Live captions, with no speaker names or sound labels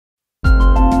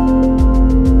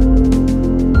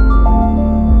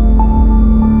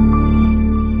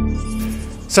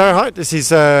So hi, this is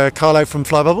Carlo from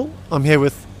Flybubble. I'm here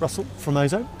with Russell from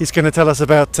Ozone. He's going to tell us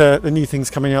about the new things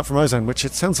coming out from Ozone, which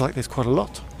it sounds like there's quite a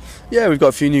lot. Yeah, we've got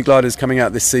a few new gliders coming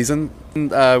out this season.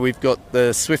 We've got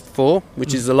the Swift 4,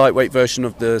 which is a lightweight version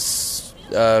of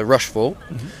the Rush 4.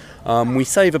 We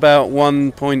save about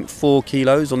 1.4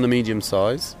 kilos on the medium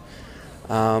size.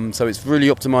 So it's really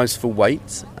optimised for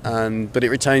weight, but it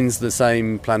retains the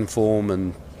same plan form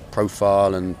and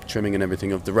profile and trimming and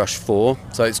everything of the Rush 4.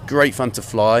 So it's great fun to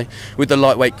fly. With the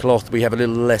lightweight cloth, we have a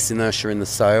little less inertia in the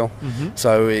sail.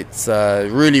 So it's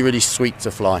really sweet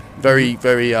to fly. Very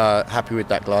happy with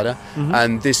that glider.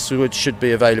 And this should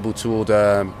be available to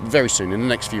order very soon, in the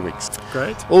next few weeks.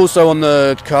 Great. Also on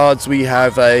the cards, we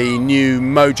have a new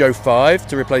Mojo 5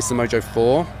 to replace the Mojo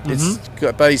 4.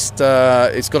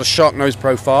 It's got a shark nose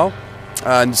profile,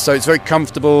 and so it's very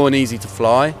comfortable and easy to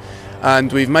fly.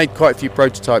 And we've made quite a few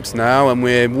prototypes now, and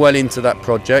we're well into that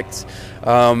project.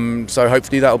 So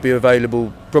hopefully that will be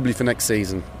available probably for next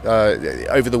season,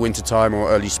 over the winter time or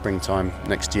early springtime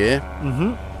next year.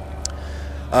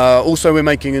 Also, we're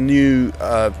making a new,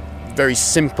 very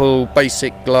simple,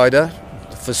 basic glider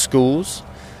for schools,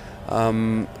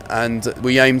 and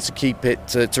we aim to keep it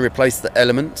to replace the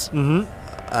Element.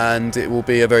 And it will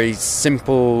be a very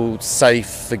simple, safe,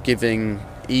 forgiving,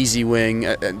 easy wing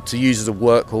to use as a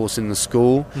workhorse in the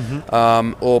school,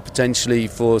 or potentially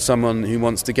for someone who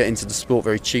wants to get into the sport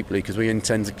very cheaply, because we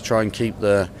intend to try and keep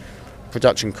the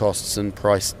production costs and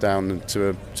price down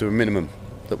to a minimum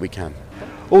that we can.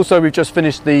 Also, we've just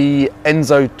finished the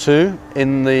ENZO 2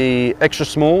 in the extra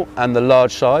small and the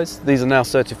large size. These are now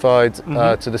certified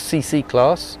to the CC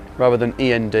class rather than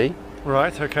END.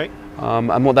 Right, okay.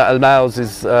 And what that allows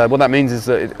is, what that means is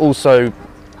that it also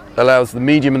allows the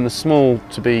medium and the small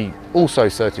to be also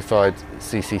certified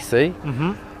CCC.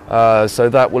 So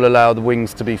that will allow the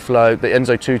wings to be flown, the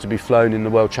ENZO 2 to be flown in the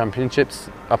World Championships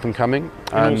up and coming.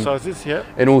 In all sizes, yeah.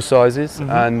 In all sizes,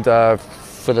 and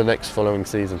for the next following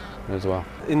season as well.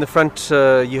 In the front,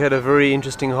 you had a very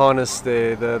interesting harness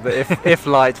there, the F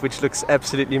LIte, which looks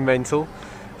absolutely mental.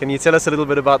 Can you tell us a little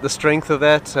bit about the strength of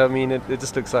that? I mean, it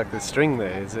just looks like the string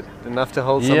there. Is it enough to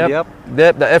hold somebody up?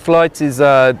 The F LIte is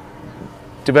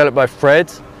developed by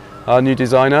Fred, our new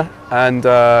designer, and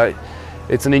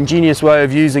it's an ingenious way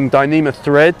of using Dyneema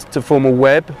thread to form a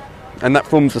web, and that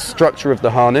forms the structure of the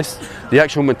harness. The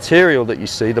actual material that you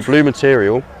see, the blue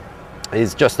material,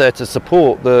 is just there to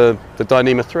support the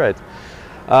Dyneema thread.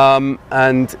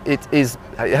 And it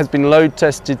has been load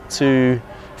tested to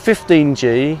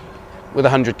 15G with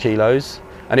 100 kilos,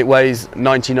 and it weighs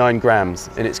 99 grams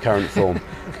in its current form.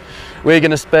 We're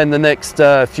going to spend the next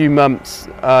few months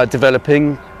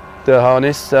developing the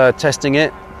harness, testing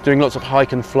it, doing lots of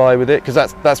hike and fly with it,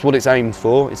 because that's what it's aimed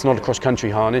for. It's not a cross-country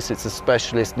harness, it's a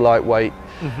specialist lightweight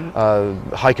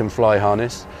hike and fly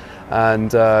harness.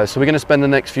 And so we're going to spend the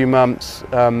next few months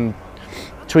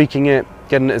tweaking it,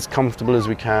 getting it as comfortable as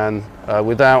we can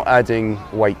without adding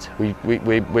weight.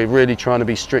 We're really trying to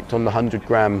be strict on the 100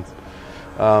 gram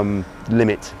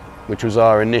limit, which was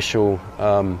our initial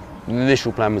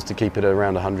plan, was to keep it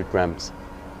around 100 grams.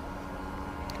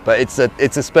 But it's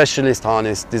a specialist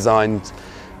harness designed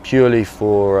purely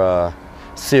for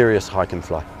serious hike and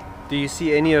fly. Do you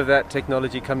see any of that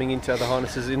technology coming into other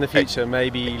harnesses in the future?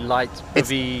 Maybe light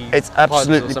heavy it's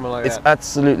absolutely, or something like it's that?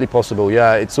 absolutely possible,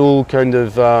 yeah. It's all kind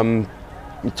of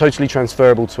totally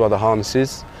transferable to other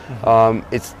harnesses.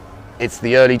 It's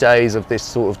the early days of this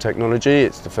sort of technology.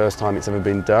 It's the first time it's ever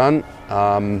been done.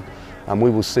 And we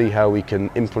will see how we can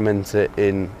implement it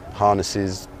in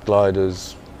harnesses,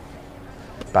 gliders,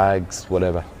 bags,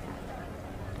 whatever.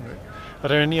 Are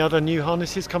there any other new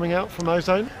harnesses coming out from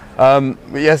Ozone?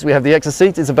 Yes, we have the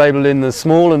Exoseat. It's available in the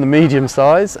small and the medium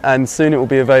size, and soon it will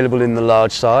be available in the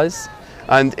large size.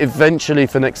 And eventually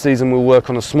for next season we'll work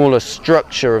on a smaller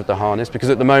structure of the harness, because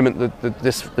at the moment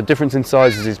the difference in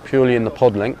sizes is purely in the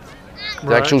pod length.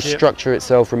 The actual structure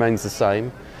itself remains the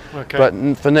same. Okay. But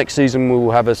for next season we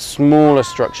will have a smaller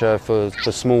structure for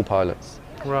small pilots.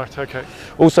 Right, okay.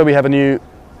 Also we have a new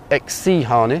XC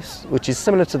harness, which is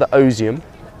similar to the Ozone,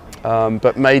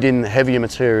 but made in heavier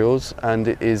materials, and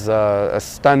it is a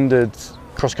standard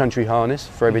cross-country harness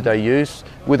for everyday use,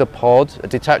 with a pod, a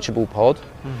detachable pod,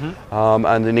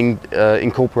 and an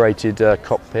incorporated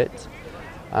cockpit.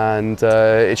 And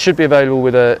it should be available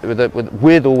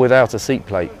with or without a seat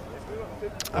plate.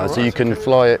 So you can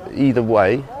fly it either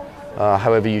way,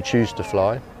 however you choose to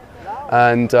fly.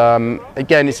 And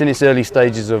again, it's in its early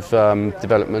stages of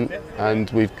development, and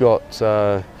we've got,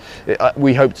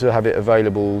 we hope to have it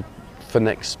available for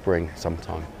next spring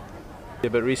sometime. Yeah,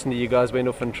 but recently you guys went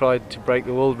off and tried to break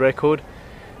the world record.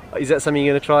 Is that something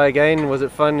you're going to try again? Was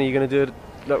it fun? Are you going to do it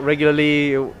not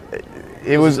regularly?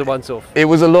 It was a once-off. It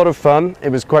was a lot of fun. It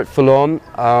was quite full on,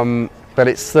 but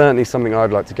it's certainly something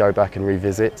I'd like to go back and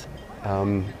revisit.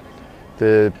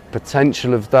 The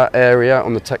potential of that area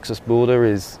on the Texas border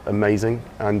is amazing,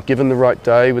 and given the right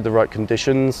day with the right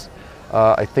conditions,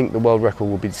 I think the world record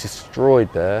will be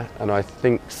destroyed there, and I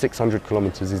think 600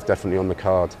 kilometres is definitely on the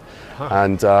card.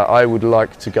 And I would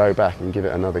like to go back and give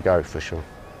it another go for sure.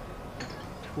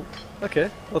 Okay,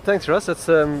 well thanks Russ, that's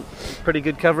pretty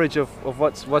good coverage of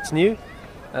what's new.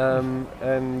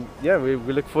 And yeah, we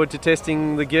look forward to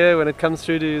testing the gear when it comes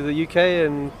through to the UK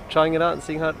and trying it out and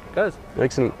seeing how it goes.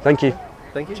 Excellent, thank you.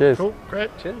 Thank you. Cheers. Cool, great.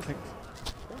 Cheers. Thanks.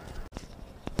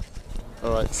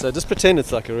 Alright, so just pretend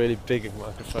it's like a really big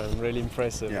microphone, really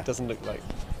impressive. It doesn't look like...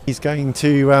 He's going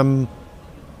to...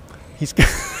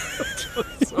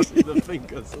 Sorry, the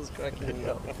fingers was cracking me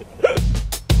up.